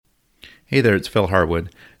Hey there, it's Phil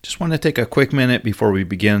Harwood. Just want to take a quick minute before we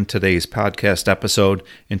begin today's podcast episode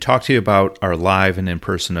and talk to you about our live and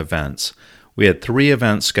in-person events. We had 3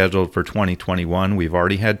 events scheduled for 2021. We've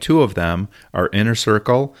already had 2 of them. Our Inner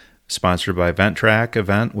Circle, sponsored by Ventrac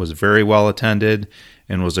event, was very well attended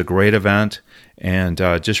and was a great event. And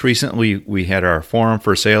just recently, we had our Forum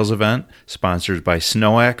for Sales event, sponsored by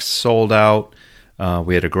SnowX, sold out.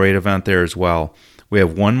 We had a great event there as well. We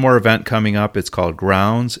have one more event coming up. It's called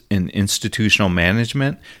Grounds in Institutional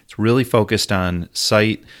Management. It's really focused on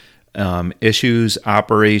site issues,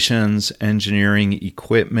 operations, engineering,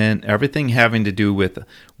 equipment, everything having to do with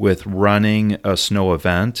running a snow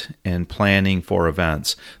event and planning for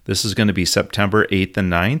events. This is going to be September 8th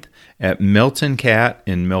and 9th at Milton Cat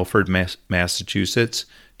in Milford, Massachusetts,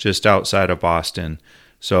 just outside of Boston.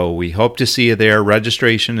 So we hope to see you there.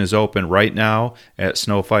 Registration is open right now at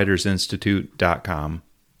snowfightersinstitute.com.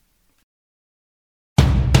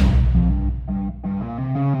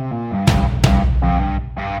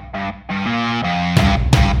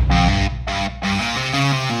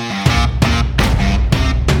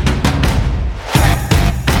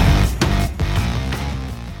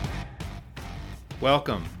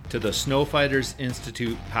 Welcome to the Snowfighters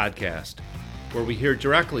Institute podcast, where we hear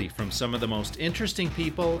directly from some of the most interesting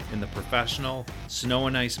people in the professional snow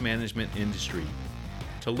and ice management industry,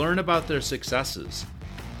 to learn about their successes,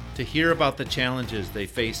 to hear about the challenges they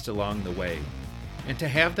faced along the way, and to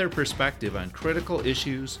have their perspective on critical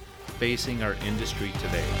issues facing our industry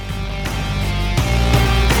today.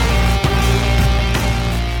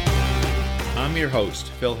 I'm your host,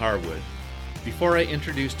 Phil Harwood. Before I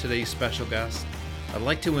introduce today's special guest, I'd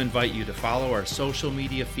like to invite you to follow our social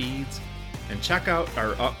media feeds and check out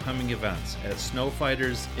our upcoming events at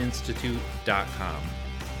snowfightersinstitute.com.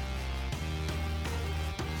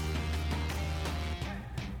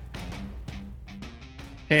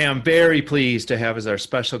 Hey, I'm very pleased to have as our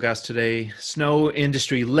special guest today, snow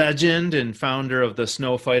industry legend and founder of the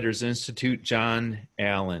Snowfighters Institute, John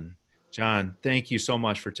Allen. John, thank you so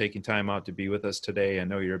much for taking time out to be with us today. I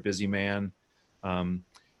know you're a busy man.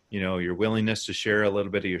 Your willingness to share a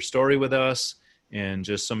little bit of your story with us and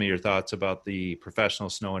just some of your thoughts about the professional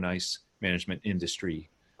snow and ice management industry.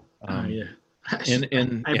 I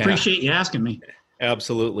appreciate you asking me.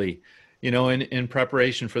 Absolutely. In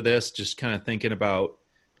preparation for this, just kind of thinking about,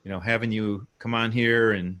 having you come on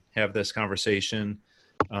here and have this conversation.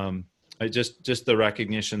 Just the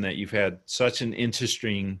recognition that you've had such an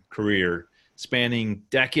interesting career spanning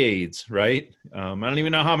decades, right? I don't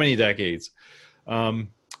even know how many decades,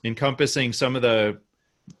 encompassing some of the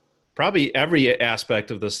probably every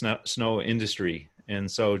aspect of the snow industry. And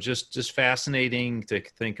so just fascinating to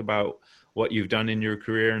think about what you've done in your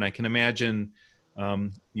career. And I can imagine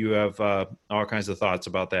you have all kinds of thoughts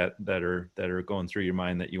about that are going through your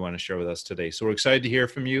mind that you want to share with us today. So we're excited to hear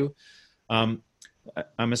from you. I'm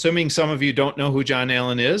assuming some of you don't know who John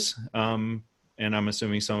Allen is. And I'm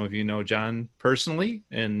assuming some of you know John personally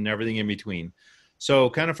and everything in between. So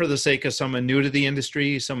kind of for the sake of someone new to the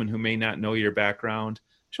industry, someone who may not know your background,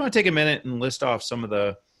 just want to take a minute and list off some of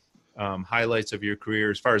the highlights of your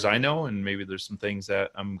career as far as I know, and maybe there's some things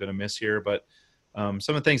that I'm going to miss here, but some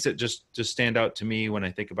of the things that just stand out to me when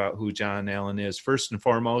I think about who John Allen is. First and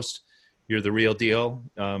foremost, you're the real deal.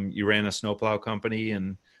 You ran a snowplow company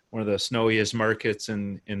in one of the snowiest markets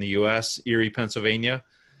in the U.S., Erie, Pennsylvania.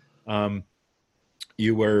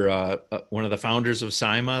 You were one of the founders of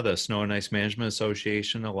SIMA, the Snow and Ice Management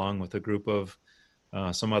Association, along with a group of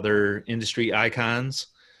some other industry icons.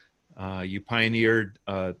 You pioneered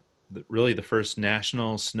really the first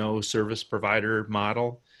national snow service provider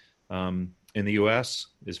model in the U.S.,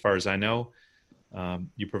 as far as I know.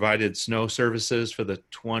 You provided snow services for the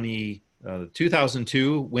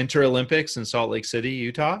 2002 Winter Olympics in Salt Lake City,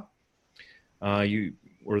 Utah. You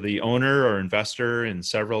were the owner or investor in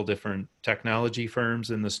several different technology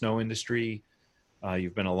firms in the snow industry.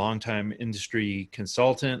 You've been a longtime industry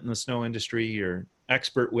consultant in the snow industry. You're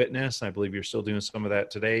expert witness. I believe you're still doing some of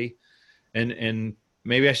that today. And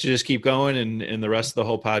maybe I should just keep going and the rest of the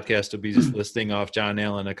whole podcast will be just listing off John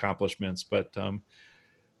Allen accomplishments. But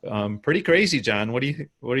pretty crazy, John. What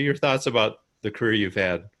are your thoughts about the career you've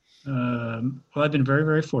had? Well, I've been very,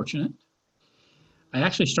 very fortunate. I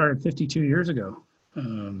actually started 52 years ago.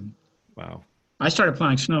 Wow. I started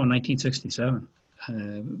plowing snow in 1967.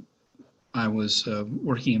 I was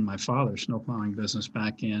working in my father's snow plowing business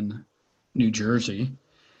back in New Jersey.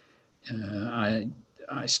 I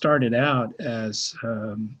started out as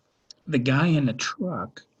the guy in the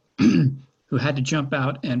truck who had to jump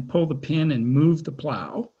out and pull the pin and move the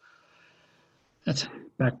plow. That's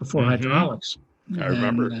back before hydraulics. I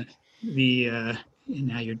remember.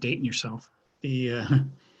 now you're dating yourself.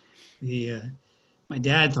 The my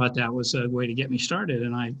dad thought that was a way to get me started,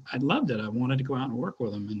 and I loved it. I wanted to go out and work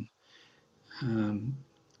with him, and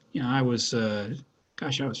I was I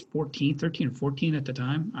was 13 or 14 at the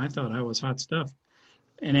time. I thought I was hot stuff.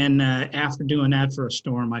 And then after doing that for a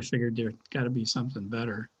storm, I figured there got to be something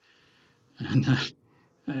better. And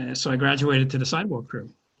so I graduated to the sidewalk crew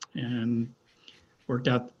and worked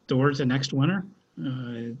outdoors the next winter,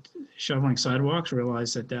 shoveling sidewalks.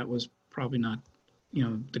 Realized that was probably not,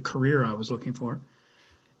 the career I was looking for.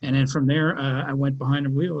 And then from there, I went behind the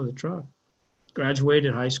wheel of the truck.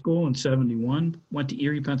 Graduated high school in '71. Went to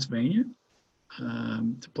Erie, Pennsylvania,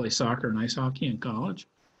 to play soccer and ice hockey in college.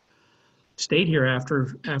 Stayed here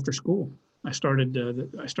after school. I started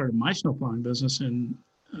my snowplowing business in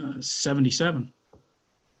 '77,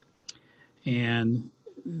 and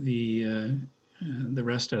the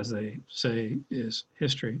rest, as they say, is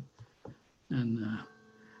history. And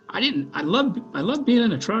I love being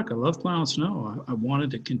in a truck. I love plowing snow. I wanted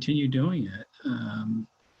to continue doing it.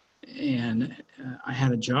 And I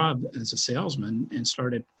had a job as a salesman and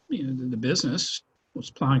started, the business was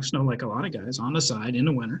plowing snow like a lot of guys on the side in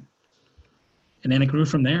the winter. And then it grew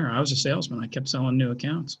from there. I was a salesman. I kept selling new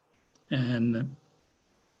accounts. And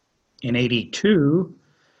in '82,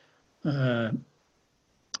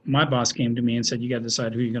 my boss came to me and said, you got to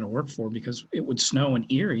decide who you're going to work for, because it would snow in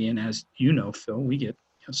Erie. And as you know, Phil, we get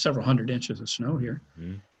several hundred inches of snow here.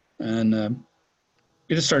 Mm-hmm. And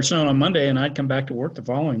it just started snowing on Monday, and I'd come back to work the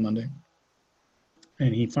following Monday.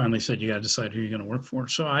 And he finally said, you got to decide who you're going to work for.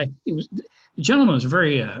 So the gentleman was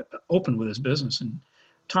very open with his business and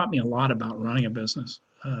taught me a lot about running a business.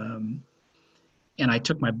 And I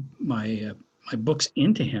took my books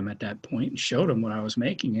into him at that point and showed him what I was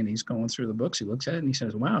making. And he's going through the books. He looks at it and he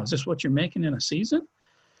says, wow, is this what you're making in a season?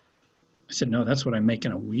 I said, no, that's what I make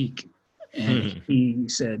in a week. And he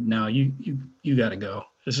said, no, you got to go.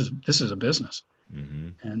 This is a business.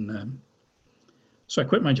 Mm-hmm. And so I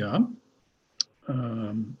quit my job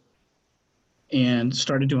and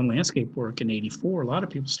started doing landscape work in '84. A lot of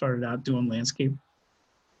people started out doing landscape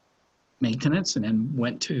maintenance and then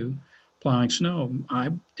went to plowing snow. I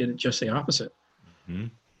did it just the opposite.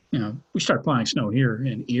 Mm-hmm. We start plowing snow here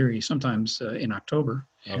in Erie sometimes in October.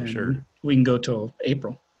 Oh, sure. We can go till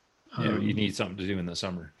April. Yeah, you need something to do in the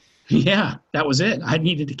summer. Yeah, that was it. I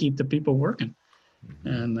needed to keep the people working. Mm-hmm.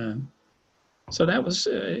 And so that was,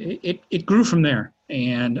 it grew from there.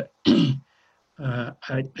 And it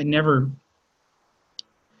never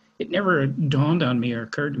dawned on me or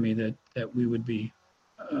occurred to me that we would be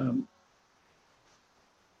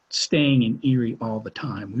staying in Erie all the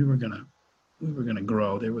time. We were gonna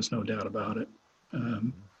grow. There was no doubt about it.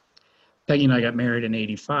 Peggy and I got married in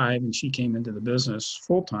 '85, and she came into the business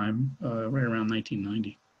full time right around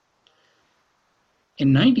 1990.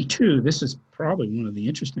 In '92, this is probably one of the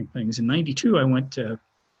interesting things. In '92, I went to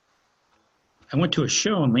a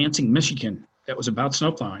show in Lansing, Michigan, that was about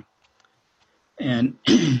snowplowing, and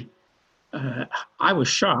I was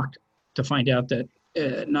shocked to find out that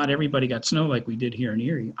not everybody got snow like we did here in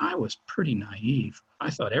Erie. I was pretty naive. I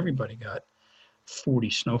thought everybody got 40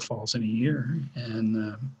 snowfalls in a year,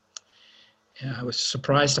 and I was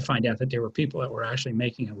surprised to find out that there were people that were actually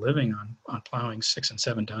making a living on plowing 6 and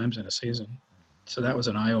 7 times in a season. So that was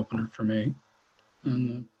an eye-opener for me.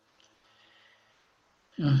 And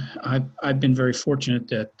I've been very fortunate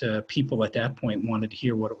that people at that point wanted to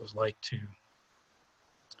hear what it was like to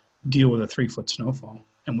deal with a 3-foot snowfall.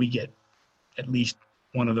 And we get at least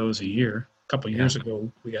one of those a year. A couple of years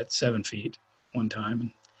ago, we got 7 feet one time.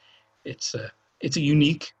 And it's a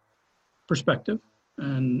unique perspective,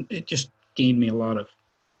 and it just gained me a lot of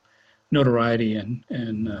notoriety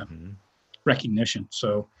and recognition.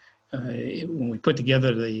 So when we put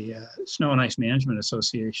together the Snow and Ice Management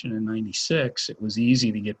Association in '96, it was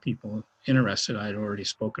easy to get people interested. I had already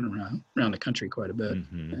spoken around the country quite a bit.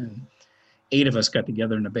 Mm-hmm. And 8 of us got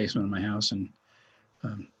together in the basement of my house, and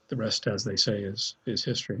the rest, as they say, is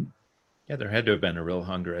history. Yeah, there had to have been a real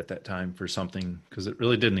hunger at that time for something, because it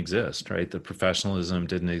really didn't exist, right? The professionalism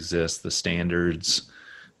didn't exist, the standards,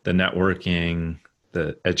 the networking,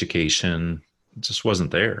 the education, it just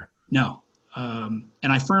wasn't there. No. And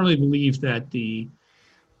I firmly believe that the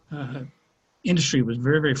industry was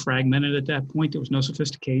very, very fragmented at that point. There was no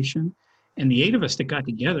sophistication. And the 8 of us that got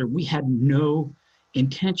together, we had no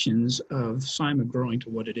intentions of Simon growing to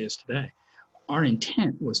what it is today. Our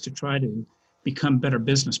intent was to try to become better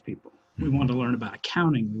business people. We wanted to learn about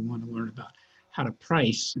accounting. We wanted to learn about how to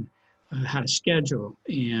price and how to schedule.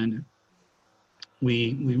 And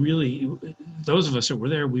we really, those of us that were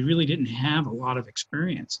there, we really didn't have a lot of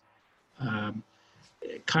experience.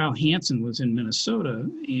 Kyle Hansen was in Minnesota,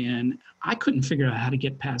 and I couldn't figure out how to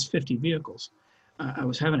get past 50 vehicles. I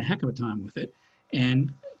was having a heck of a time with it.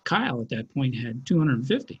 And Kyle at that point had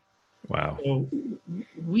 250. Wow. So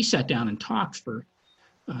we sat down and talked for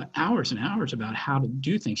hours and hours about how to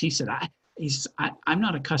do things. He said, I'm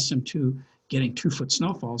not accustomed to getting 2-foot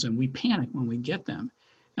snowfalls, and we panic when we get them.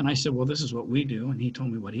 And I said, well, this is what we do. And he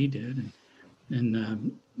told me what he did.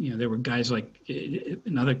 And there were guys like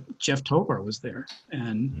another Jeff Tovar was there.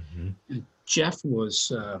 And, and Jeff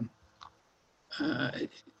was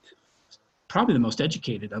probably the most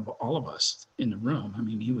educated of all of us in the room. I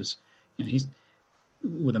mean, he was, he's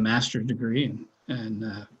with a master's degree,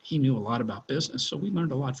 and he knew a lot about business. So we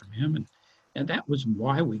learned a lot from him. And that was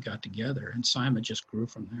why we got together. And Simon just grew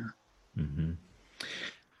from there. Mm-hmm.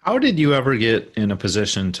 How did you ever get in a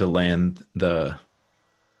position to land the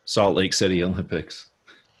Salt Lake City Olympics?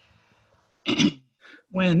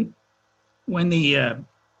 When the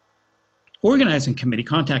organizing committee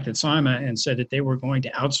contacted Simon and said that they were going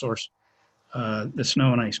to outsource the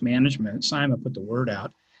snow and ice management, Simon put the word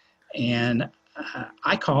out, and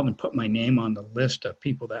I called and put my name on the list of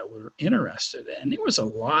people that were interested. And there was a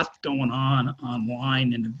lot going on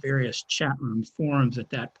online in the various chat room forums at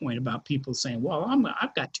that point about people saying, well,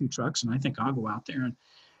 I've got 2 trucks and I think I'll go out there.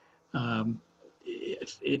 And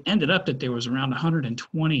it ended up that there was around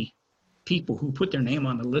 120 people who put their name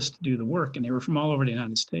on the list to do the work, and they were from all over the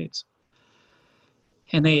United States.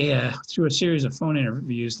 And they, through a series of phone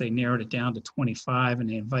interviews, they narrowed it down to 25, and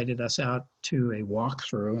they invited us out to a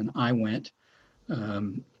walkthrough, and I went.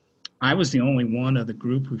 I was the only one of the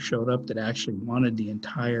group who showed up that actually wanted the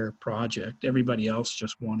entire project. Everybody else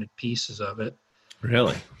just wanted pieces of it.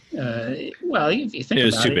 Really? Well, if you think about it. It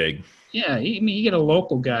was too big. Yeah, I mean, you get a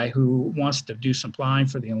local guy who wants to do some plowing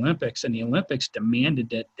for the Olympics, and the Olympics demanded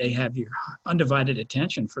that they have your undivided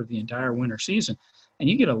attention for the entire winter season. And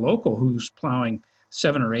you get a local who's plowing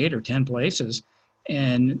 7 or 8 or 10 places,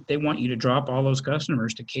 and they want you to drop all those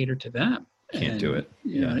customers to cater to them. Can't do it.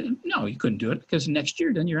 Yeah. No, you couldn't do it, because next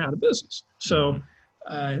year, then you're out of business. So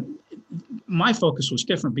my focus was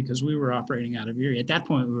different because we were operating out of Erie. At that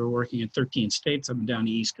point, we were working in 13 states up and down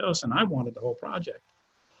the East Coast, and I wanted the whole project.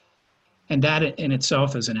 And that in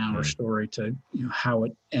itself is an hour story to how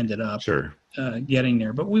it ended up getting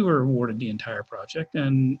there. But we were awarded the entire project,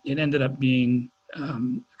 and it ended up being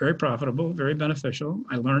very profitable, very beneficial.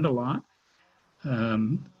 I learned a lot.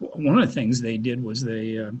 One of the things they did was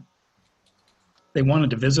they wanted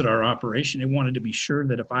to visit our operation. They wanted to be sure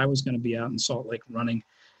that if I was going to be out in Salt Lake running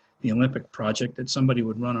the Olympic project, that somebody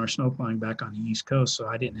would run our snowplowing back on the East Coast, so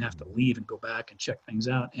I didn't have to leave and go back and check things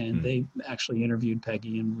out. And they actually interviewed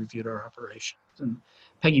Peggy and reviewed our operations. And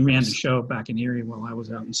Peggy ran the show back in Erie while I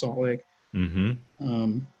was out in Salt Lake.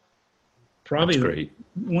 Probably great.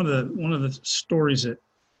 One of the stories that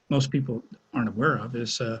most people aren't aware of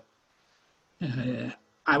is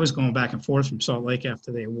I was going back and forth from Salt Lake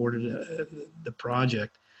after they awarded the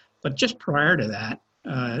project, but just prior to that,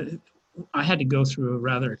 I had to go through a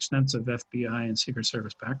rather extensive FBI and Secret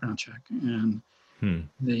Service background check. And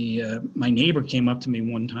my neighbor came up to me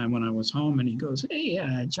one time when I was home, and he goes,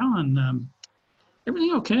 "Hey, John,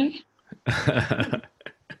 everything okay?"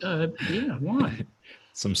 Yeah, why?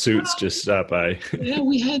 Some suits just stopped by. Yeah,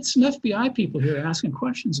 we had some FBI people here asking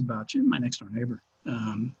questions about you, my next door neighbor.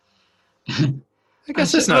 I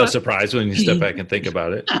guess it's not a surprise when you step back and think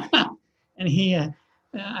about it. And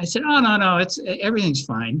I said, "Oh, no, everything's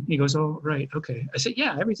fine." He goes, "Oh, right, okay." I said,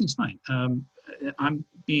 "Yeah, everything's fine. I'm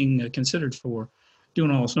being considered for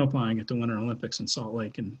doing all the snowplowing at the Winter Olympics in Salt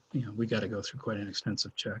Lake, and we got to go through quite an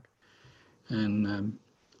extensive check." And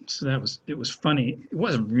so it was funny. It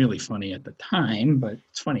wasn't really funny at the time, but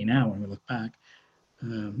it's funny now when we look back.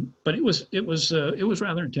 But it was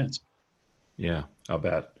rather intense. Yeah, I'll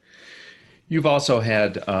bet. You've also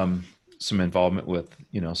had some involvement with,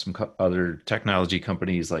 some other technology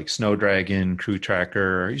companies like Snowdragon, Crew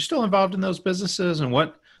Tracker. Are you still involved in those businesses? And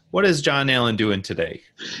what is John Allen doing today?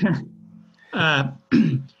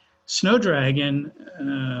 Snowdragon,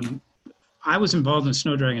 I was involved in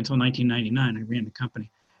Snowdragon until 1999. I ran the company.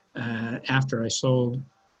 After I sold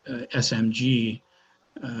SMG,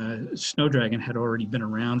 Snowdragon had already been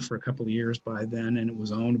around for a couple of years by then, and it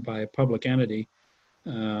was owned by a public entity.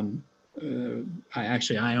 I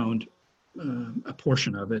owned a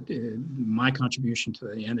portion of it. My contribution to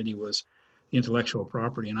the entity was the intellectual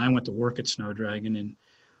property, and I went to work at Snowdragon in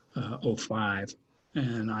 2005,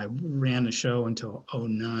 and I ran the show until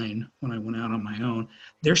 2009 when I went out on my own.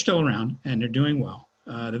 They're still around, and they're doing well.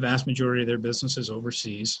 The vast majority of their business is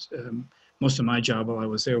overseas. Most of my job while I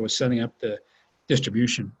was there was setting up the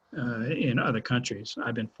distribution in other countries.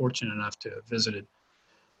 I've been fortunate enough to have visited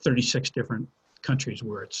 36 different countries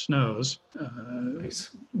where it snows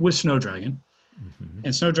Nice. with Snow Dragon. Mhm.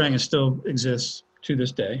 And Snow Dragon still exists to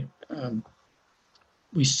this day.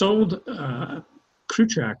 We sold Crew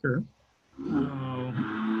Tracker.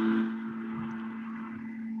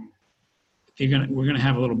 We're gonna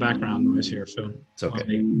have a little background noise here, Phil. It's okay. While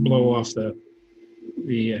they blow off the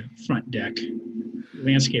front deck.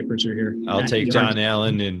 Landscapers are here. I'll take John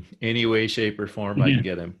Allen in any way, shape, or form I can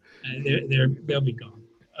get him. They'll be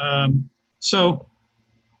gone. So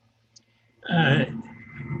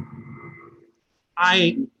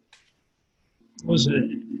I was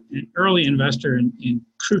an early investor in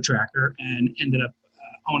Crew Tracker and ended up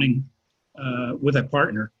owning with a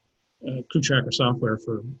partner Crew Tracker software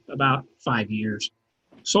for about 5 years.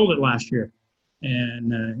 Sold it last year,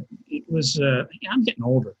 and it was I'm getting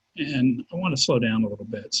older and I want to slow down a little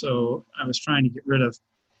bit. So I was trying to get rid of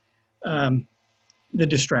the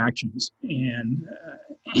distractions, and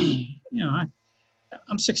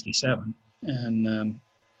I'm 67, and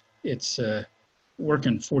it's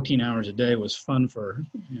working 14 hours a day was fun for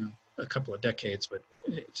a couple of decades, but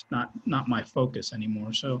it's not my focus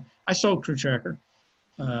anymore. So I sold Crew Tracker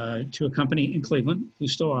to a company in Cleveland who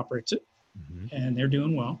still operates it, and they're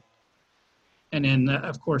doing well. And then,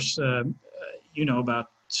 of course,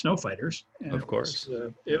 about Snow Fighters. Of course.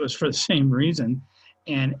 It was for the same reason.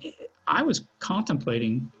 And I was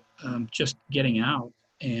contemplating just getting out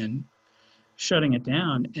and shutting it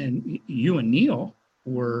down. And you and Neil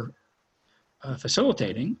were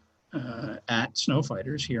facilitating at Snow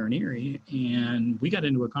Fighters here in Erie. And we got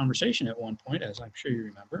into a conversation at one point, as I'm sure you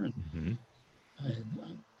remember. And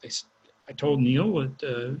I told Neil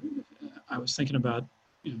that I was thinking about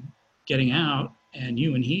getting out. And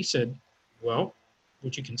you and he said, well,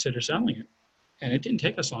 would you consider selling it? And it didn't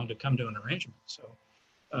take us long to come to an arrangement. So,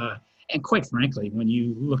 and quite frankly, when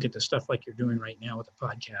you look at the stuff like you're doing right now with the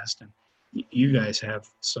podcast, and you guys have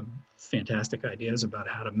some fantastic ideas about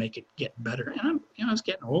how to make it get better. And I was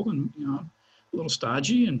getting old and a little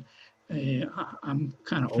stodgy, and I'm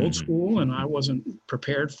kind of old school, and I wasn't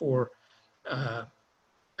prepared for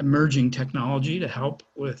emerging technology to help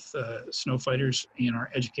with Snow Fighters in our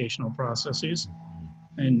educational processes.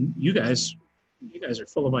 And you guys are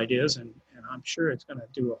full of ideas, and I'm sure it's going to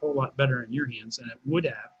do a whole lot better in your hands than it would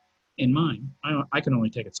have in mine. I can only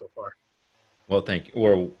take it so far. Well, thank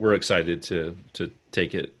you. We're excited to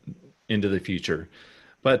take it into the future.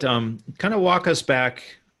 But kind of walk us back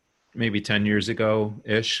maybe 10 years ago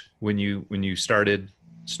ish when you started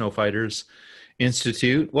Snow Fighters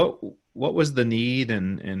Institute. What was the need,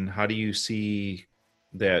 and how do you see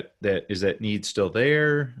that is that need still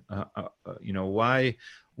there? Why?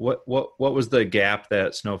 What was the gap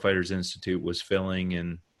that Snow Fighters Institute was filling,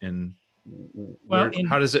 and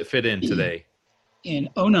how does it fit in today? In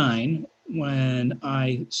 2009, when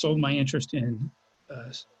I sold my interest in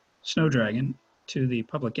Snow Dragon to the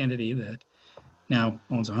public entity that now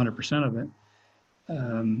owns 100% of it,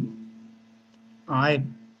 I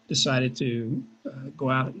decided to go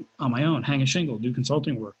out on my own, hang a shingle, do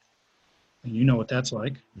consulting work. And you know what that's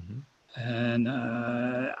like. And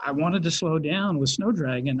I wanted to slow down with Snow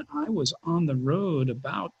Dragon. I was on the road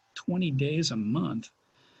about 20 days a month.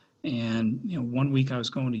 And, 1 week I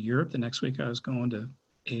was going to Europe, the next week I was going to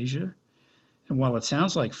Asia. And while it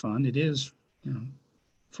sounds like fun, it is,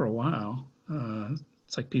 for a while.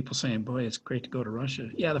 It's like people saying, boy, it's great to go to Russia.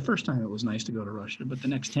 Yeah, the first time it was nice to go to Russia, but the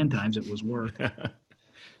next 10 times it was work.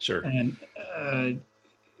 Sure. And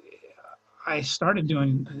I started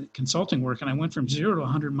doing consulting work, and I went from 0 to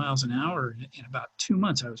 100 miles an hour in about 2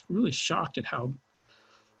 months. I was really shocked at how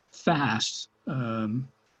fast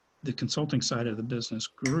the consulting side of the business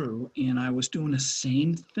grew, and I was doing the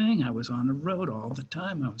same thing. I was on the road all the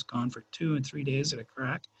time. I was gone for 2 and 3 days at a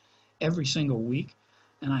crack every single week,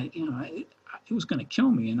 and it was going to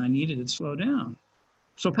kill me, and I needed to slow down.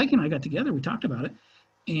 So Peggy and I got together. We talked about it,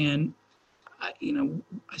 and I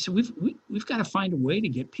said we've got to find a way to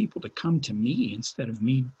get people to come to me instead of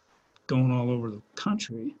me going all over the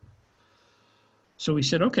country. So we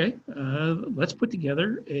said, okay, let's put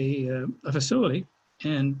together a facility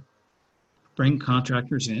and bring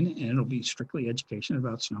contractors in, and it'll be strictly education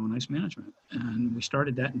about snow and ice management. And we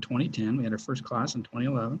started that in 2010. We had our first class in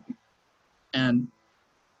 2011. And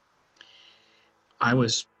I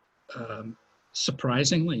was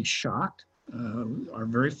surprisingly shocked. Our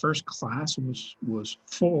very first class was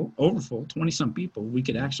full, overfull, 20-some people. We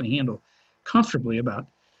could actually handle comfortably about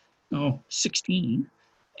 16.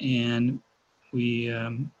 And we...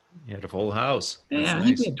 you had a full house. That's I nice.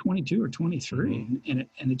 think we had 22 or 23, and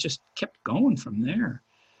it just kept going from there.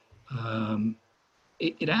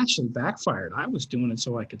 it actually backfired. I was doing it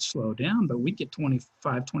so I could slow down, but we'd get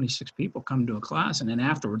 25, 26 people come to a class, and then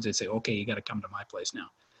afterwards they'd say, okay, you got to come to my place now.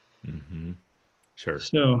 Mm-hmm. Sure.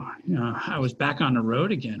 So I was back on the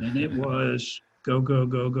road again, and it was go, go,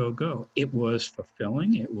 go, go, go. It was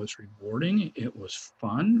fulfilling. It was rewarding. It was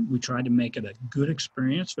fun. We tried to make it a good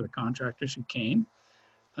experience for the contractors who came.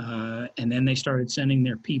 And then they started sending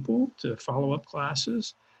their people to follow-up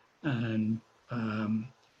classes. And,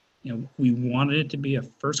 we wanted it to be a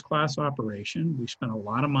first-class operation. We spent a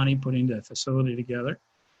lot of money putting the facility together.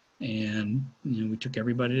 And we took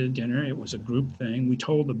everybody to dinner. It was a group thing. We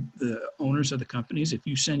told the owners of the companies, if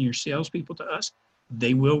you send your salespeople to us,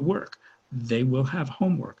 they will work. They will have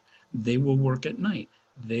homework. They will work at night.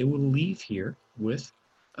 They will leave here with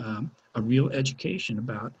a real education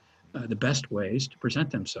about the best ways to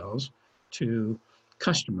present themselves to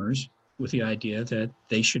customers, with the idea that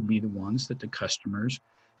they should be the ones that the customers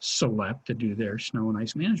select to do their snow and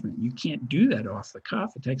ice management. You can't do that off the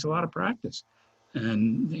cuff. It takes a lot of practice.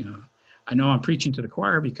 And, I know I'm preaching to the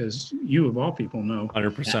choir because you of all people know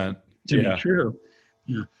 100%. to be true.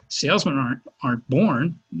 Salesmen aren't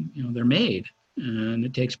born, they're made, and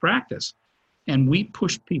it takes practice. And we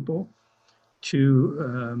pushed people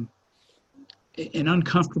to an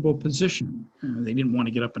uncomfortable position. They didn't want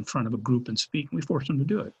to get up in front of a group and speak. We forced them to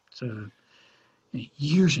do it.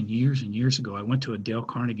 Years and years and years ago, I went to a Dale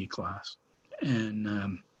Carnegie class, and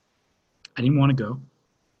I didn't want to go.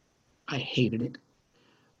 I hated it.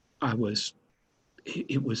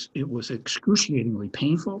 It was excruciatingly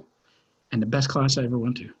painful, and the best class I ever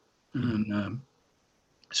went to. And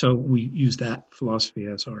so we use that philosophy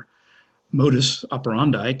as our modus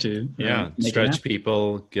operandi to stretch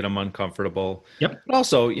people, get them uncomfortable. Yep. But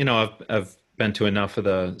also, I've been to enough of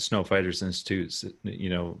the Snow Fighters Institute's,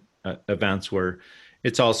 events where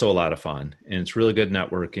it's also a lot of fun, and it's really good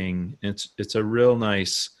networking. It's a real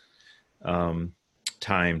nice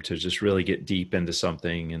time to just really get deep into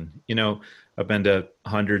something. And I've been to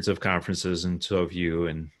hundreds of conferences, and so have you.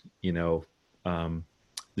 And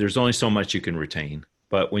there's only so much you can retain.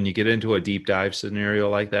 But when you get into a deep dive scenario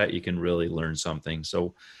like that, you can really learn something.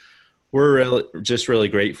 So we're just really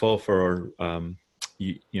grateful for,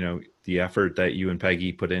 the effort that you and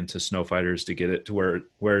Peggy put into Snow Fighters to get it to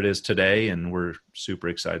where it is today. And we're super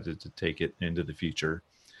excited to take it into the future.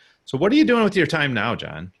 So what are you doing with your time now,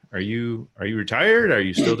 John? Are you retired? Are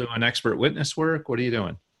you still doing expert witness work? What are you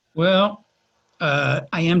doing? Well, I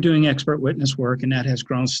am doing expert witness work, and that has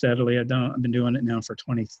grown steadily. I've been doing it now for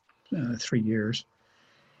 23 years.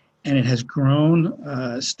 And it has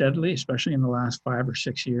grown steadily, especially in the last 5 or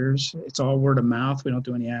 6 years. It's all word of mouth. We don't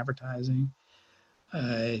do any advertising.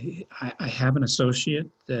 I have an associate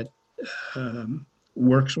that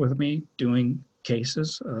works with me doing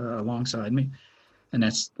cases alongside me, and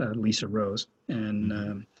that's Lisa Rose.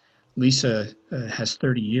 And Lisa has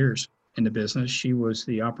 30 years in the business. She was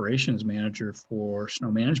the operations manager for Snow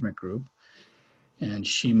Management Group, and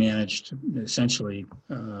she managed essentially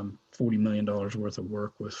 $40 million worth of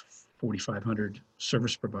work with 4,500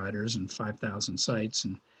 service providers and 5,000 sites.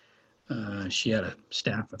 And she had a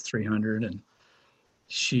staff of 300, and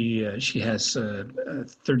she has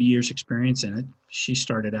 30 years experience in it. She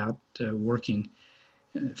started out working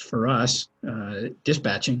for us,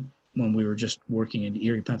 dispatching, when we were just working in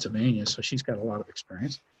Erie, Pennsylvania. So she's got a lot of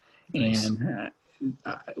experience. Nice. And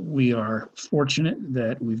we are fortunate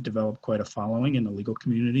that we've developed quite a following in the legal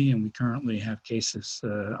community, and we currently have cases,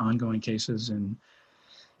 ongoing cases in,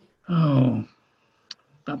 about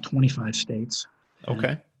 25 states.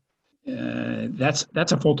 Okay. That's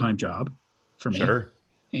a full-time job for me. Sure.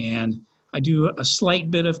 And I do a slight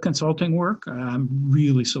bit of consulting work. I'm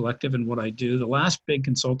really selective in what I do. The last big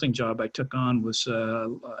consulting job I took on was a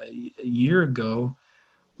year ago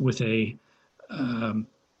with a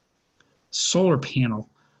solar panel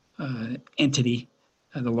entity,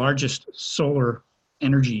 the largest solar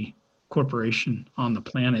energy corporation on the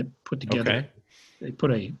planet, put together. Okay. They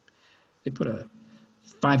put a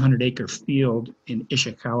 500-acre field in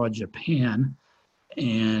Ishikawa, Japan,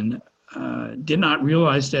 and did not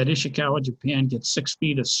realize that Ishikawa, Japan gets 6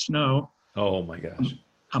 feet of snow. Oh my gosh.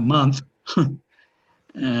 A month.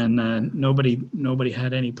 And nobody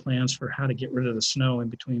had any plans for how to get rid of the snow in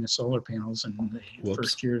between the solar panels. And the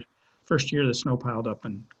first year the snow piled up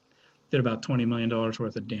and did about $20 million worth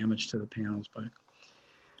of damage to the panels.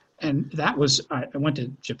 And that was, I went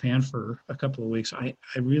to Japan for a couple of weeks. I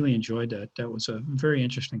really enjoyed that. That was a very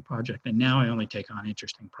interesting project. And now I only take on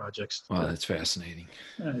interesting projects. Wow, that's fascinating.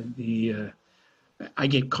 I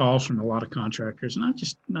get calls from a lot of contractors, and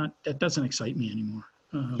that doesn't excite me anymore.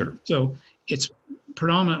 Sure. So it's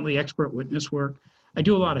predominantly expert witness work. I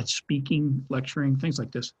do a lot of speaking, lecturing, things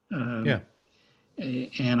like this. Yeah.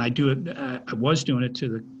 And I do it. I was doing it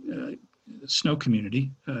to the snow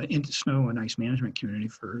community, into snow and ice management community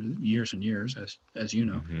for years and years, as you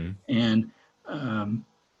know. Mm-hmm. And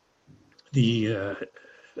the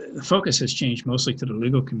focus has changed mostly to the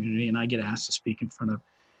legal community, and I get asked to speak in front of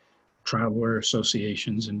trial lawyer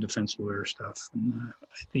associations and defense lawyer stuff, and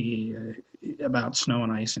about snow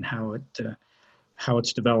and ice and how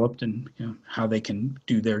it's developed, and how they can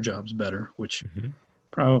do their jobs better, which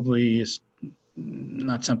probably is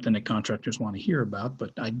not something that contractors want to hear about.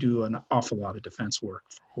 But I do an awful lot of defense work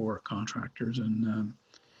for contractors, and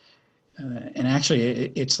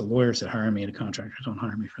actually, it's the lawyers that hire me. The contractors don't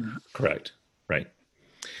hire me for that. Correct. Right.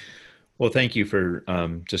 Well, thank you for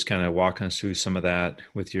just kind of walking us through some of that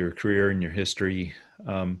with your career and your history.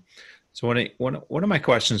 So one of my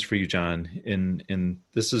questions for you, John, and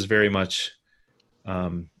this is very much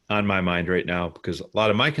on my mind right now, because a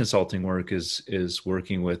lot of my consulting work is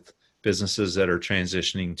working with businesses that are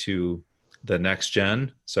transitioning to the next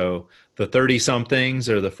gen. So the 30 somethings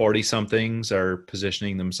or the 40 somethings are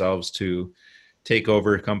positioning themselves to take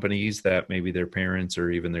over companies that maybe their parents or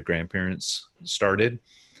even their grandparents started.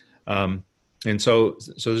 And so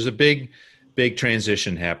there's a big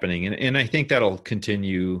transition happening. And I think that'll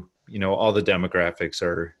continue. All the demographics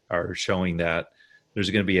are showing that there's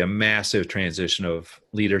going to be a massive transition of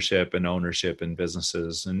leadership and ownership in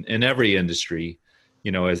businesses and in every industry,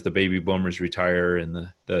 as the baby boomers retire and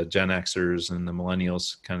the Gen Xers and the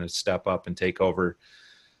millennials kind of step up and take over.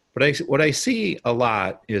 But what I see a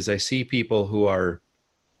lot is I see people who are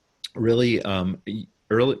really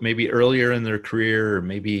maybe earlier in their career, or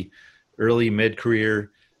maybe early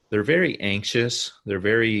mid-career. They're very anxious. They're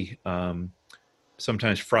very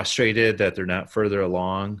sometimes frustrated that they're not further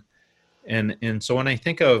along. And so when I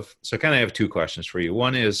think of, so I kind of have two questions for you.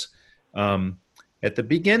 One is, at the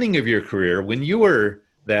beginning of your career, when you were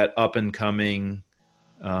that up and coming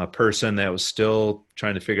person that was still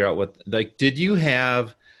trying to figure out did you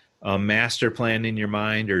have a master plan in your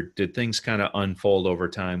mind, or did things kind of unfold over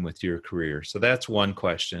time with your career? So that's one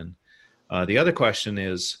question. The other question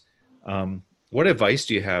is, what advice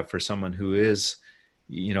do you have for someone who is,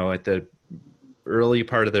 at the early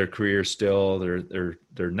part of their career still,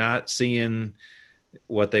 they're not seeing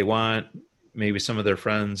what they want. Maybe some of their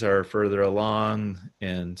friends are further along,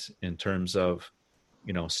 and in terms of,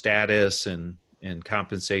 status and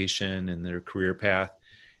compensation and their career path.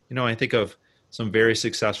 I think of some very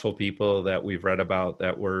successful people that we've read about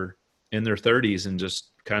that were in their 30s and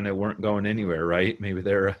just kind of weren't going anywhere, right? Maybe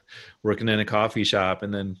they're working in a coffee shop,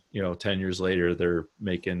 and then, 10 years later, they're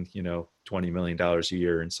making, $20 million a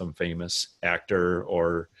year, and some famous actor,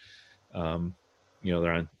 or,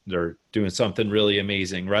 they're doing something really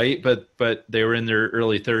amazing, right? But they were in their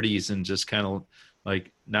early 30s and just kind of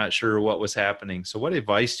like not sure what was happening. So what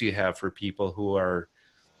advice do you have for people who are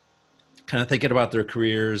kind of thinking about their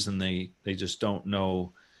careers and they just don't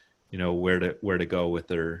know, where to go with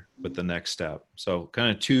the next step? So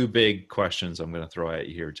kind of two big questions I'm going to throw at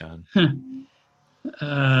you here, John.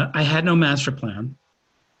 I had no master plan,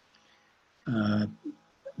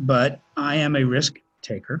 but I am a risk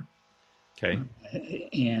taker. Okay.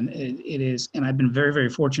 And it is, and I've been very, very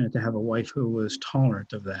fortunate to have a wife who was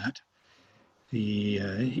tolerant of that.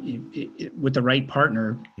 With the right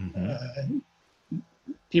partner,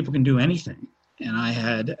 people can do anything. And I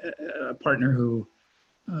had a partner who,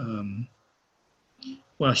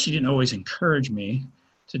 she didn't always encourage me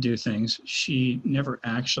to do things. She never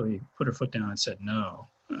actually put her foot down and said no.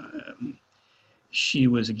 She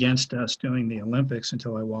was against us doing the Olympics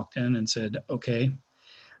until I walked in and said, okay,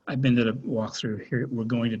 I've been to the walkthrough here. We're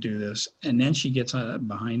going to do this. And then she gets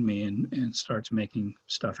behind me and starts making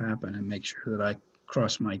stuff happen and make sure that I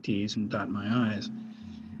cross my T's and dot my I's.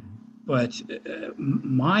 But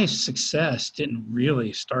my success didn't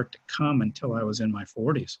really start to come until I was in my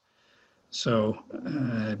 40s. So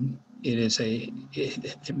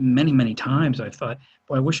many, many times I thought,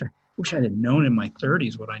 boy, I wish I had known in my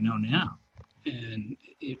 30s what I know now. And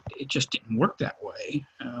it just didn't work that way.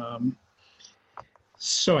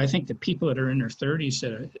 So I think the people that are in their 30s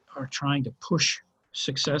that are trying to push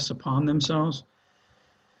success upon themselves,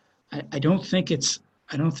 I don't think it's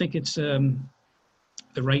the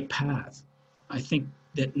right path. I think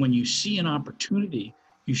that when you see an opportunity,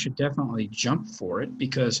 you should definitely jump for it,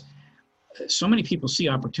 because so many people see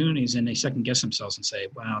opportunities and they second guess themselves and say,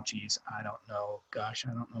 wow, geez, I don't know. Gosh,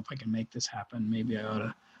 I don't know if I can make this happen. Maybe I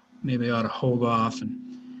ought to hold off. And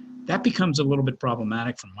that becomes a little bit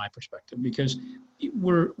problematic from my perspective, because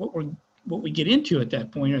what we get into at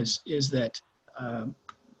that point is that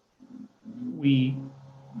we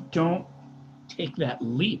don't take that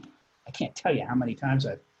leap. I can't tell you how many times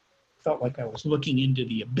I felt like I was looking into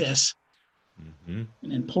the abyss and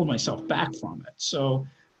then pulled myself back from it. So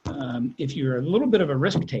if you're a little bit of a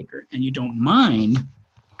risk taker and you don't mind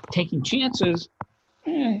taking chances,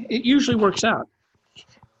 it usually works out.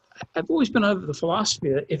 I've always been of the philosophy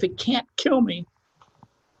that if it can't kill me,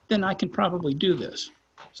 then I can probably do this.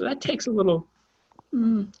 So that takes a little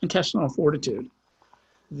intestinal fortitude.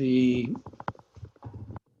 The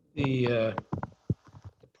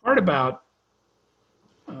part about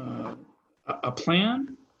a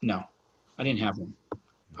plan, no, I didn't have one.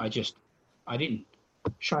 I didn't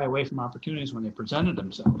shy away from opportunities when they presented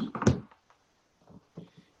themselves.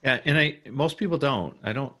 Yeah, and most people don't.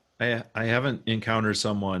 I haven't encountered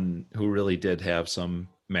someone who really did have some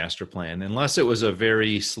master plan, unless it was a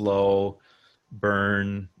very slow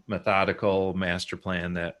burn, methodical master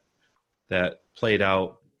plan that played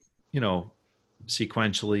out,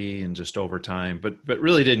 sequentially and just over time, but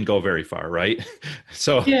really didn't go very far, right?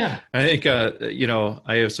 So Yeah. I think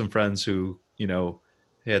I have some friends who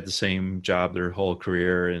had the same job their whole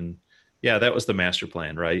career, and yeah, that was the master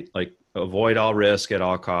plan, right? Like avoid all risk at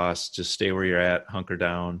all costs, just stay where you're at, hunker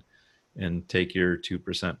down, and take your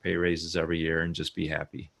 2% pay raises every year and just be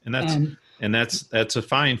happy. And that's a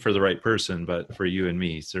fine for the right person, but for you and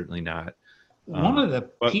me, certainly not.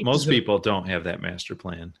 But most people don't have that master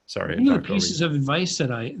plan. Sorry. One of the pieces of advice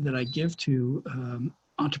that I give to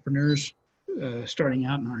entrepreneurs starting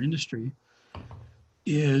out in our industry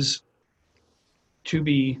is to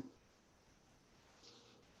be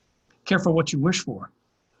careful what you wish for.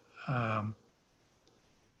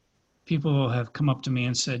 People have come up to me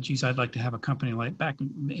and said, geez, I'd like to have a company like back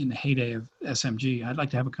in the heyday of SMG. I'd like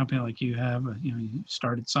to have a company like you have. You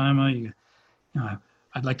started CIMA.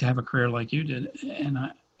 I'd like to have a career like you did. And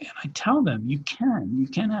I tell them, you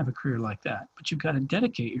can have a career like that, but you've got to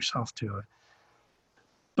dedicate yourself to it.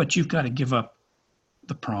 But you've got to give up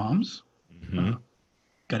the proms,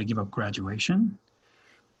 got to give up graduation,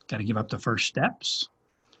 got to give up the first steps,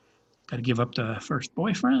 got to give up the first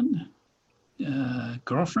boyfriend,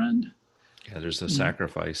 girlfriend. Yeah, there's a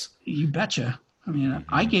sacrifice. You betcha. I mean,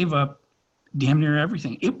 I gave up damn near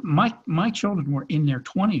everything. My children were in their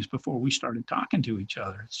 20s before we started talking to each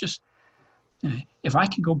other. It's just, if I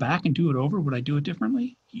could go back and do it over, would I do it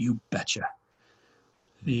differently? You betcha.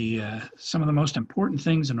 Some of the most important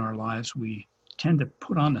things in our lives, we tend to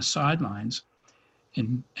put on the sidelines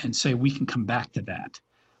and say we can come back to that.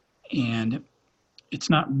 And it's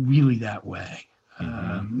not really that way.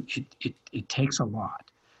 It takes a lot.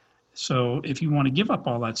 So if you want to give up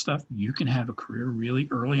all that stuff, you can have a career really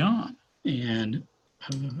early on, and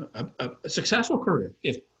a successful career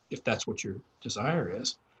if that's what your desire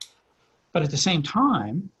is. But at the same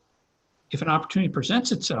time, if an opportunity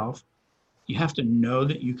presents itself, you have to know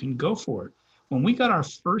that you can go for it. When we got our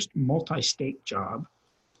first multi-state job,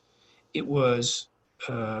 it was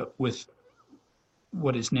with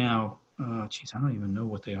what is now, I don't even know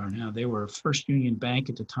what they are now. They were First Union Bank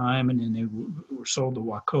at the time, and then they were sold to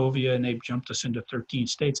Wachovia, and they jumped us into 13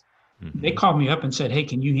 states. They called me up and said, hey,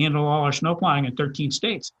 can you handle all our snow plowing in 13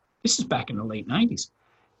 states? This is back in the late 90s.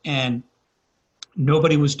 And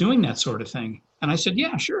nobody was doing that sort of thing. And I said,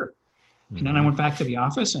 yeah, sure. And then I went back to the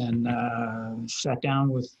office and sat down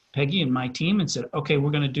with Peggy and my team and said, okay, we're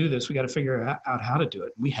going to do this. We got to figure out how to do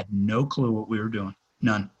it. We had no clue what we were doing,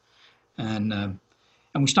 none. And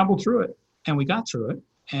we stumbled through it, and we got through it.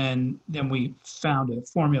 And then we found a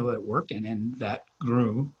formula that worked, and then that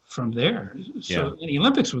grew from there. So the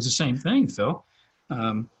Olympics was the same thing, Phil.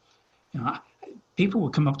 People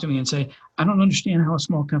would come up to me and say, I don't understand how a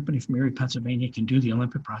small company from Erie, Pennsylvania can do the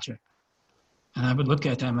Olympic project. And I would look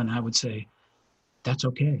at them and I would say, that's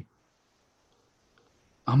okay.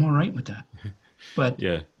 I'm all right with that. But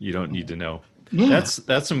yeah, you don't need to know. Yeah.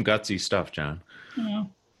 That's some gutsy stuff, John.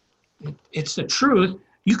 It's the truth.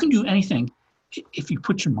 You can do anything if you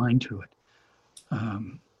put your mind to it.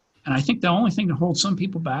 And I think the only thing that holds some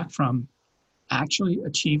people back from actually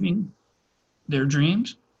achieving their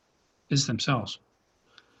dreams is themselves.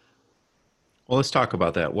 Well, let's talk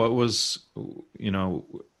about that. What was,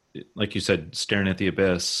 like you said, staring at the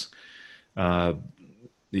abyss,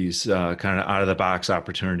 these kind of out of the box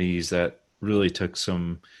opportunities that really took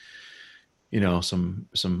some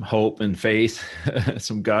hope and faith,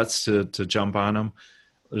 some guts to jump on them.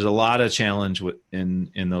 There's a lot of challenge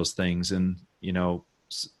in those things. And,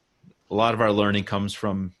 a lot of our learning comes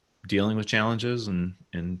from dealing with challenges and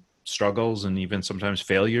struggles and even sometimes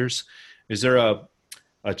failures. Is there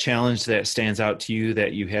a challenge that stands out to you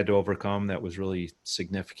that you had to overcome that was really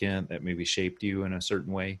significant, that maybe shaped you in a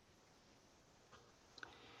certain way?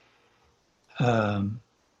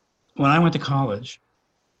 when I went to college,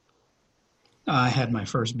 I had my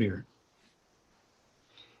first beer,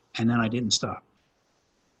 and then I didn't stop.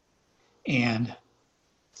 And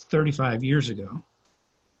 35 years ago,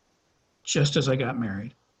 just as I got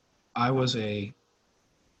married, I was a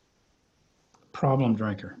problem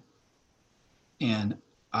drinker. And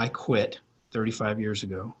I quit 35 years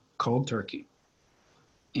ago, cold turkey.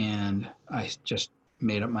 And I just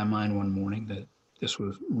made up my mind one morning that this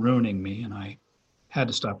was ruining me and I had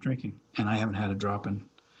to stop drinking. And I haven't had a drop in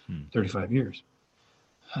 35 years.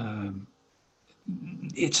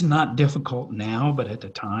 It's not difficult now, but at the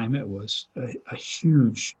time it was a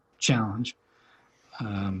huge challenge.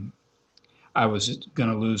 I was going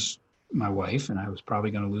to lose my wife and I was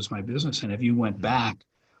probably going to lose my business. And if you went back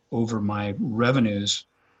over my revenues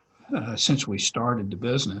since we started the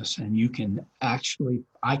business, and you can actually,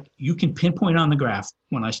 you can pinpoint on the graph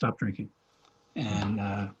when I stopped drinking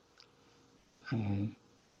and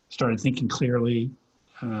started thinking clearly.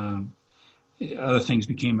 Other things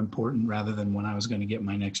became important rather than when I was going to get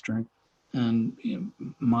my next drink. And you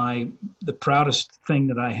know, the proudest thing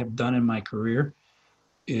that I have done in my career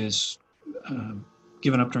is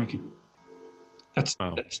giving up drinking. That's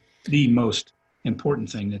the most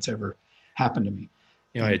important thing that's ever happened to me.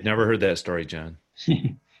 You know, I had never heard that story, John.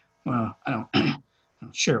 Well, I don't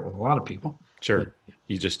share it with a lot of people. Sure, but,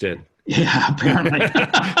 you just did. Yeah, apparently.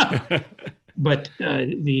 But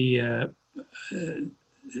that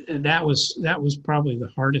was probably the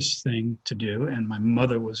hardest thing to do, and my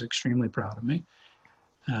mother was extremely proud of me.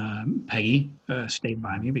 Peggy stayed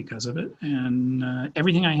by me because of it, and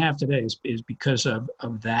everything I have today is because of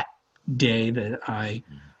that day that I.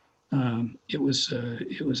 It was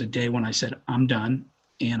a day when I said I'm done,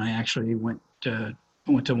 and I actually went to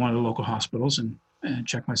one of the local hospitals and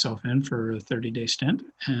checked myself in for a 30-day stint,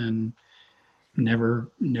 and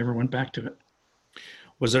never went back to it.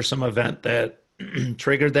 Was there some event that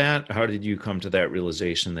triggered that? How did you come to that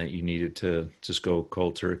realization that you needed to just go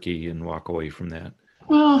cold turkey and walk away from that?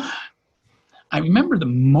 Well, I remember the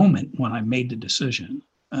moment when I made the decision.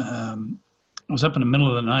 I was up in the middle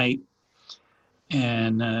of the night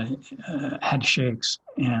and had shakes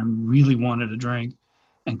and really wanted a drink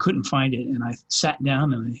and couldn't find it. And I sat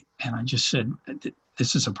down and I just said,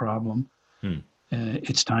 this is a problem.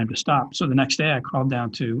 It's time to stop. So the next day I called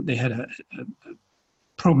down they had a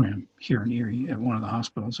program here in Erie at one of the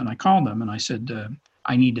hospitals. And I called them and I said,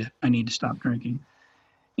 I need to stop drinking.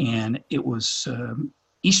 And it was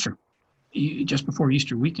Easter, just before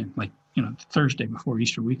Easter weekend, like, Thursday before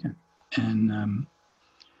Easter weekend. And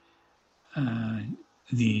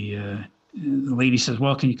the lady says,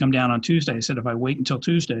 well, can you come down on Tuesday? I said, if I wait until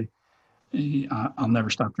Tuesday, I'll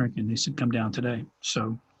never stop drinking. They said, come down today.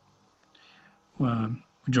 So we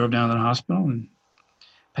drove down to the hospital and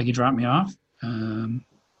Peggy dropped me off.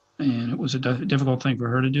 And it was a difficult thing for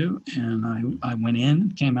her to do. And I went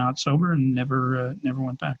in, came out sober, and never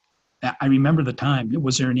went back. I remember the time.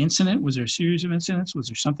 Was there an incident? Was there a series of incidents? Was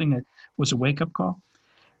there something that was a wake-up call?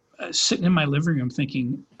 Sitting in my living room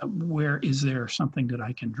thinking, where is there something that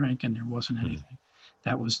I can drink? And there wasn't anything.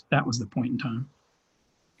 That was the point in time.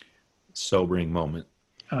 Sobering moment.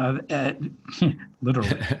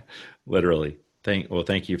 Literally. Literally.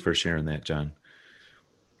 Thank you for sharing that, John.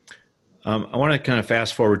 I want to kind of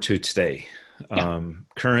fast forward to today. Yeah.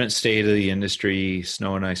 Current state of the industry,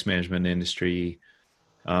 snow and ice management industry.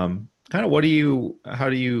 Kind of how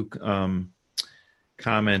do you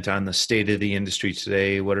comment on the state of the industry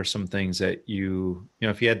today? What are some things that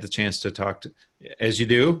if you had the chance to talk to, as you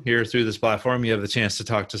do here through this platform, you have the chance to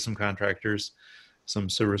talk to some contractors, some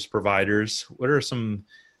service providers. What are some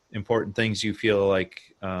important things you feel like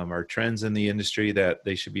are trends in the industry that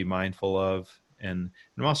they should be mindful of? And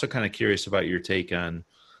I'm also kind of curious about your take on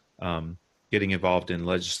getting involved in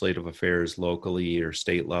legislative affairs locally or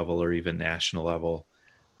state level or even national level,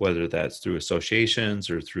 whether that's through associations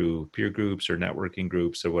or through peer groups or networking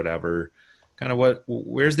groups or whatever. Kind of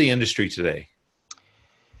where's the industry today?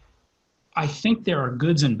 I think there are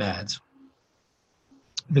goods and bads.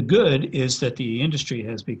 The good is that the industry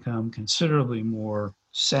has become considerably more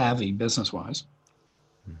savvy business-wise.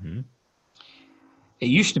 Mm-hmm. It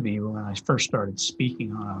used to be when I first started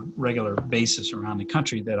speaking on a regular basis around the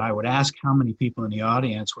country that I would ask how many people in the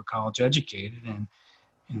audience were college educated, and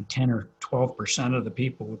 10 or 12% of the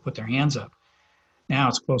people would put their hands up. Now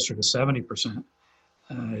it's closer to 70%.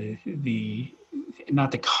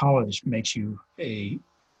 Not that college makes you a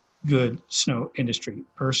good snow industry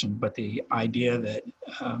person, but the idea that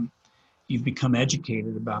you've become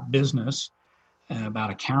educated about business, about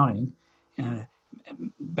accounting.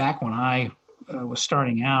 Back when I was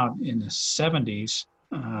starting out in the 70s,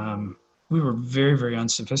 we were very, very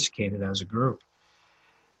unsophisticated as a group.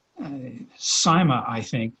 CIMA, I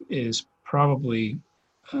think, is probably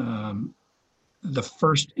the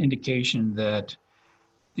first indication that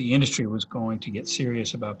the industry was going to get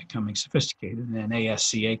serious about becoming sophisticated. And then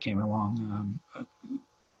ASCA came along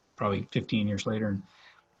probably 15 years later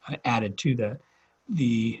and added to that.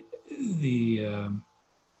 The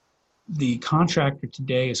contractor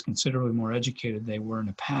today is considerably more educated than they were in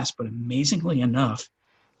the past, but amazingly enough,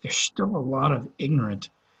 there's still a lot of ignorant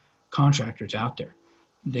contractors out there.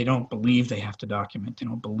 They don't believe they have to document. They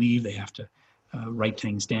don't believe they have to write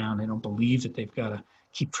things down. They don't believe that they've got to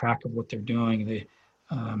keep track of what they're doing.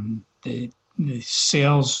 The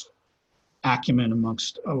sales acumen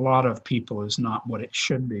amongst a lot of people is not what it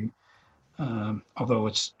should be, although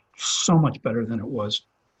it's so much better than it was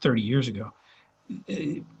 30 years ago.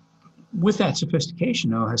 With that sophistication,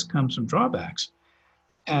 though, has come some drawbacks.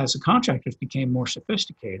 As the contractors became more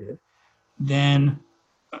sophisticated, then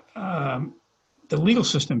the legal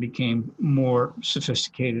system became more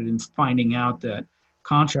sophisticated in finding out that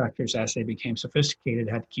contractors, as they became sophisticated,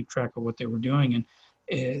 had to keep track of what they were doing, and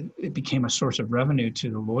it became a source of revenue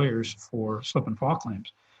to the lawyers for slip and fall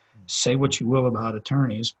claims. Say what you will about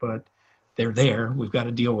attorneys, but they're there. We've got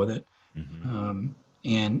to deal with it. Mm-hmm.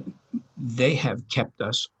 And they have kept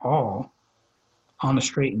us all on the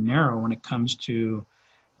straight and narrow when it comes to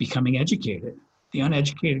becoming educated. The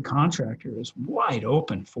uneducated contractor is wide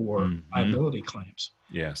open for liability claims.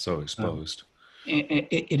 Yeah, so exposed.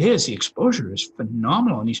 It is. The exposure is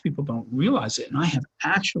phenomenal, and these people don't realize it. And I have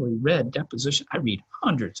actually read depositions. I read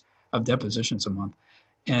hundreds of depositions a month.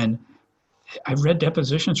 And I've read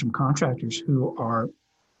depositions from contractors who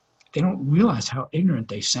they don't realize how ignorant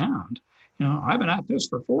they sound. You know, I've been at this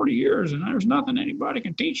for 40 years, and there's nothing anybody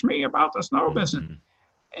can teach me about the snow business.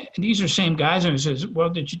 And these are the same guys who says, well,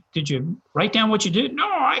 did you write down what you did? No,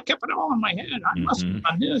 I kept it all in my head. I must have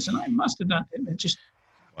done this, and I must have done it. It's just,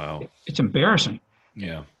 wow. It's embarrassing.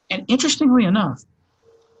 Yeah. And interestingly enough,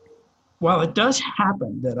 while it does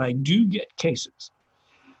happen that I do get cases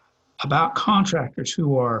about contractors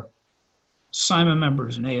who are CIMA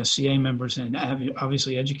members and ASCA members and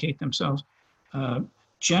obviously educate themselves,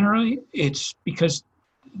 generally it's because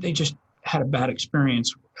they just had a bad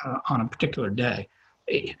experience on a particular day.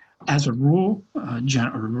 As a rule, or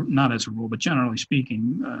not as a rule, but generally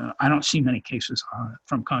speaking, I don't see many cases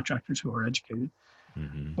from contractors who are educated,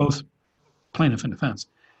 both plaintiff and defense.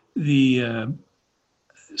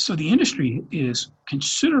 So the industry is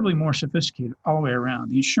considerably more sophisticated all the way around.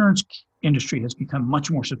 The insurance industry has become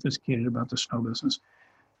much more sophisticated about the snow business.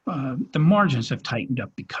 The margins have tightened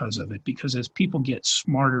up because of it, because as people get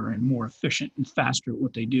smarter and more efficient and faster at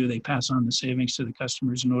what they do, they pass on the savings to the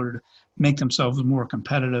customers in order to make themselves more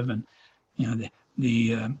competitive. And you know,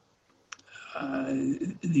 the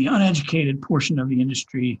uneducated portion of the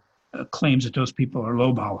industry claims that those people are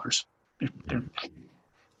lowballers.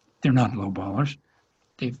 They're not lowballers.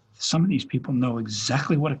 Some of these people know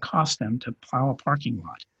exactly what it costs them to plow a parking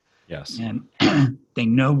lot. Yes. And they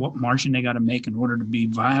know what margin they got to make in order to be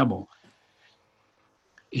viable.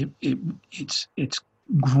 It's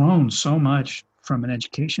grown so much from an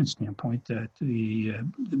education standpoint that the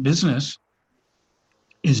business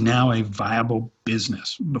is now a viable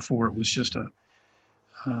business. Before it was just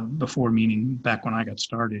meaning back when I got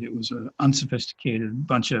started, it was an unsophisticated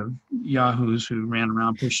bunch of yahoos who ran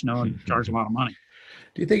around, pushed snow, and charged a lot of money.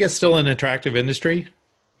 Do you think it's still an attractive industry?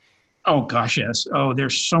 Oh gosh, yes. Oh,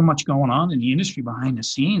 there's so much going on in the industry behind the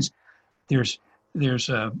scenes. There's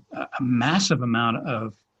a massive amount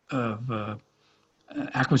of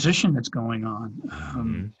acquisition that's going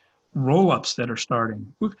on. Roll-ups that are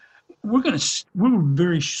starting. We're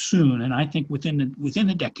very soon, and I think within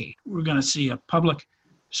the decade, we're going to see a public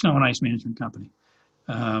snow and ice management company.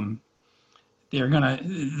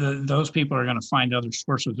 Those people are going to find other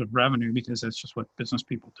sources of revenue because that's just what business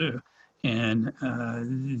people do. And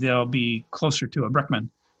they'll be closer to a Breckman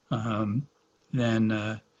than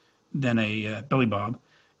a Billy Bob.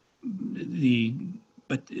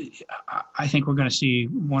 But I think we're going to see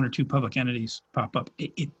one or two public entities pop up.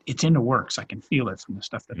 It's in the works. I can feel it from the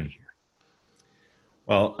stuff that I hear.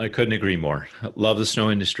 Well, I couldn't agree more. Love the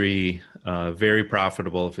snow industry. Very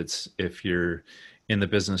profitable if you're in the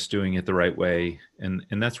business doing it the right way. And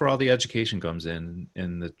that's where all the education comes in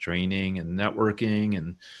the training and networking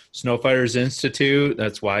and Snow Fighters Institute.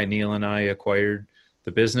 That's why Neil and I acquired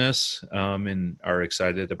the business and are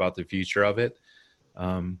excited about the future of it.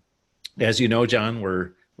 As you know, John,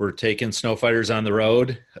 we're taking Snow Fighters on the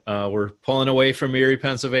road. We're pulling away from Erie,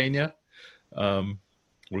 Pennsylvania. We're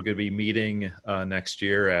going to be meeting next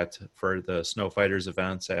year for the Snow Fighters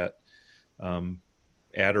events at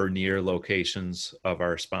at or near locations of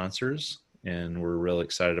our sponsors, and we're real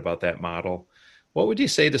excited about that model. What would you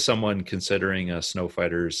say to someone considering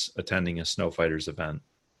attending a Snow Fighters event?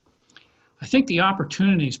 I think the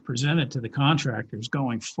opportunities presented to the contractors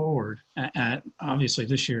going forward, obviously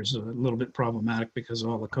this year is a little bit problematic because of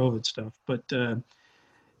all the COVID stuff, but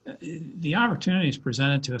the opportunities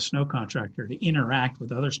presented to a snow contractor to interact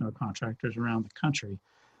with other snow contractors around the country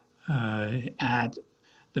at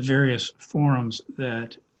the various forums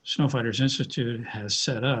that Snow Fighters Institute has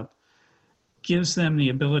set up gives them the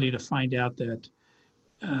ability to find out that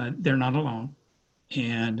they're not alone,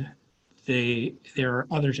 and there are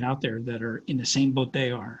others out there that are in the same boat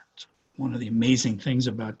they are. It's one of the amazing things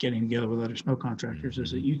about getting together with other snow contractors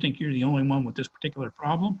is that you think you're the only one with this particular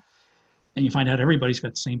problem, and you find out everybody's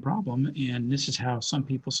got the same problem, and this is how some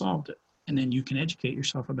people solved it. And then you can educate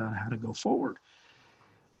yourself about how to go forward.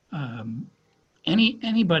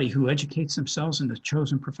 Anybody who educates themselves in the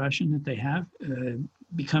chosen profession that they have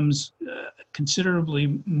becomes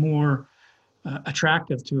considerably more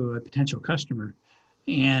attractive to a potential customer.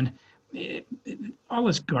 And all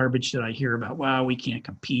this garbage that I hear about, wow, we can't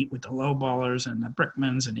compete with the lowballers and the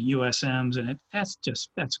Brickmans and the USMs, and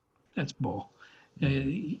that's bull.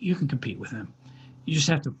 You can compete with them. You just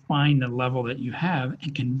have to find the level that you have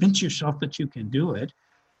and convince yourself that you can do it,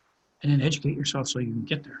 and then educate yourself so you can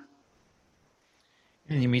get there.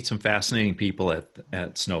 And you meet some fascinating people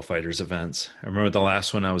at Snow Fighters events. I remember the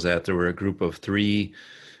last one I was at, there were a group of 3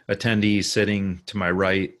 attendees sitting to my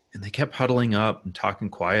right, and they kept huddling up and talking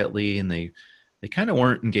quietly, and they kind of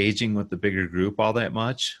weren't engaging with the bigger group all that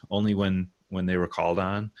much, only when they were called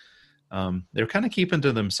on. They were kind of keeping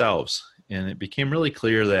to themselves, and it became really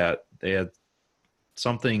clear that they had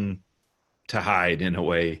something to hide in a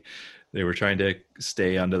way. They were trying to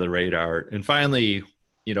stay under the radar. And finally,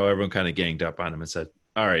 everyone kind of ganged up on them and said,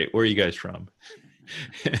 all right, where are you guys from?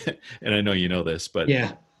 And I know you know this, but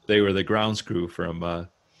yeah, they were the grounds crew from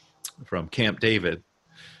Camp David.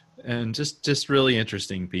 And just really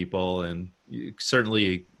interesting people, and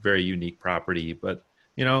certainly a very unique property, but,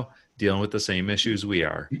 dealing with the same issues we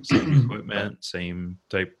are. Same equipment, same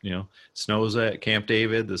type, snows at Camp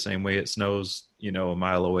David the same way it snows, a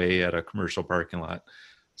mile away at a commercial parking lot.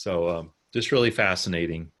 So just really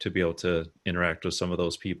fascinating to be able to interact with some of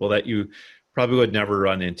those people that you probably would never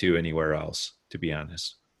run into anywhere else, to be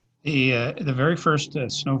honest. The very first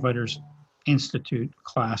Snow Fighters Institute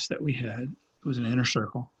class that we had was an inner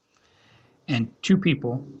circle, and 2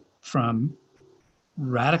 people from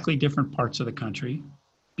radically different parts of the country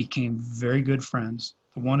became very good friends.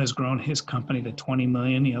 The one has grown his company to 20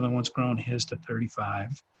 million. The other one's grown his to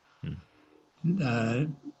 35.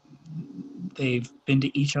 They've been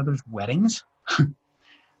to each other's weddings.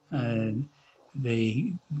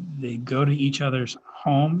 They go to each other's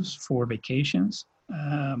homes for vacations.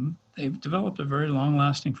 They've developed a very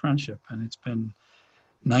long-lasting friendship, and it's been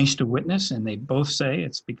nice to witness. And they both say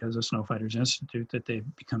it's because of Snow Fighters Institute that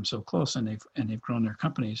they've become so close, and they've grown their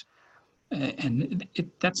companies. And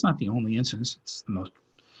that's not the only instance; it's the most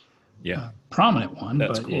prominent one.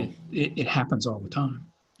 That's cool. It happens all the time.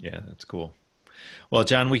 Yeah, that's cool. Well,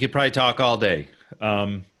 John, we could probably talk all day,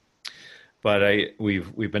 but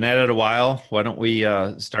we've been at it a while. Why don't we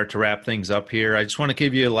start to wrap things up here? I just want to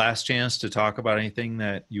give you a last chance to talk about anything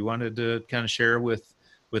that you wanted to kind of share with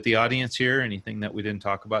the audience here. Anything that we didn't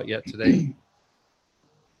talk about yet today?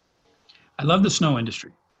 I love the snow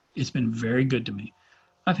industry. It's been very good to me.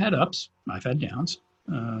 I've had ups, I've had downs.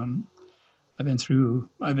 I've been through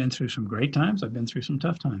some great times. I've been through some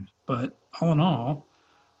tough times. But all in all,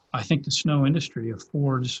 I think the snow industry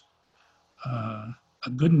affords a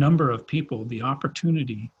good number of people the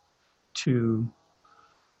opportunity to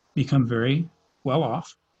become very well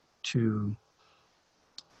off, to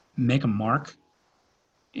make a mark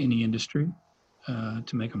in the industry,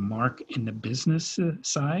 to make a mark in the business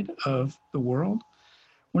side of the world.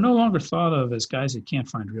 We're no longer thought of as guys that can't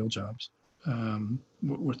find real jobs.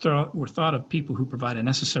 We're thought of people who provide a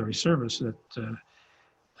necessary service that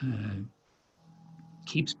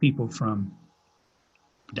keeps people from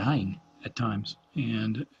dying at times,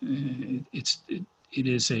 and it's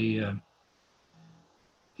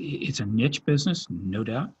a niche business, no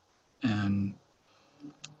doubt, and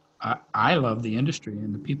I love the industry,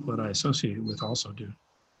 and the people that I associate with also do.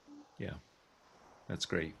 Yeah, that's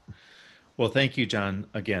great. Well, thank you, John,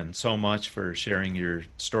 again, so much for sharing your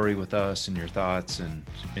story with us and your thoughts, and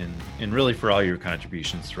really for all your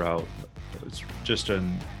contributions throughout. It's just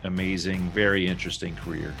an amazing, very interesting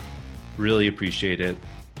career. Really appreciate it.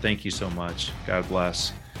 Thank you so much. God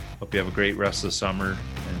bless. Hope you have a great rest of the summer,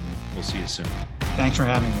 and we'll see you soon. Thanks for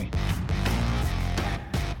having me.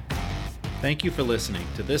 Thank you for listening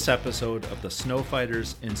to this episode of the Snow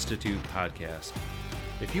Fighters Institute podcast.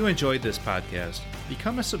 If you enjoyed this podcast,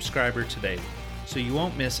 become a subscriber today so you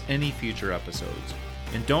won't miss any future episodes.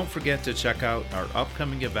 And don't forget to check out our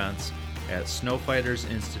upcoming events at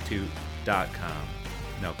snowfightersinstitute.com.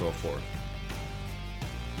 Now go forth.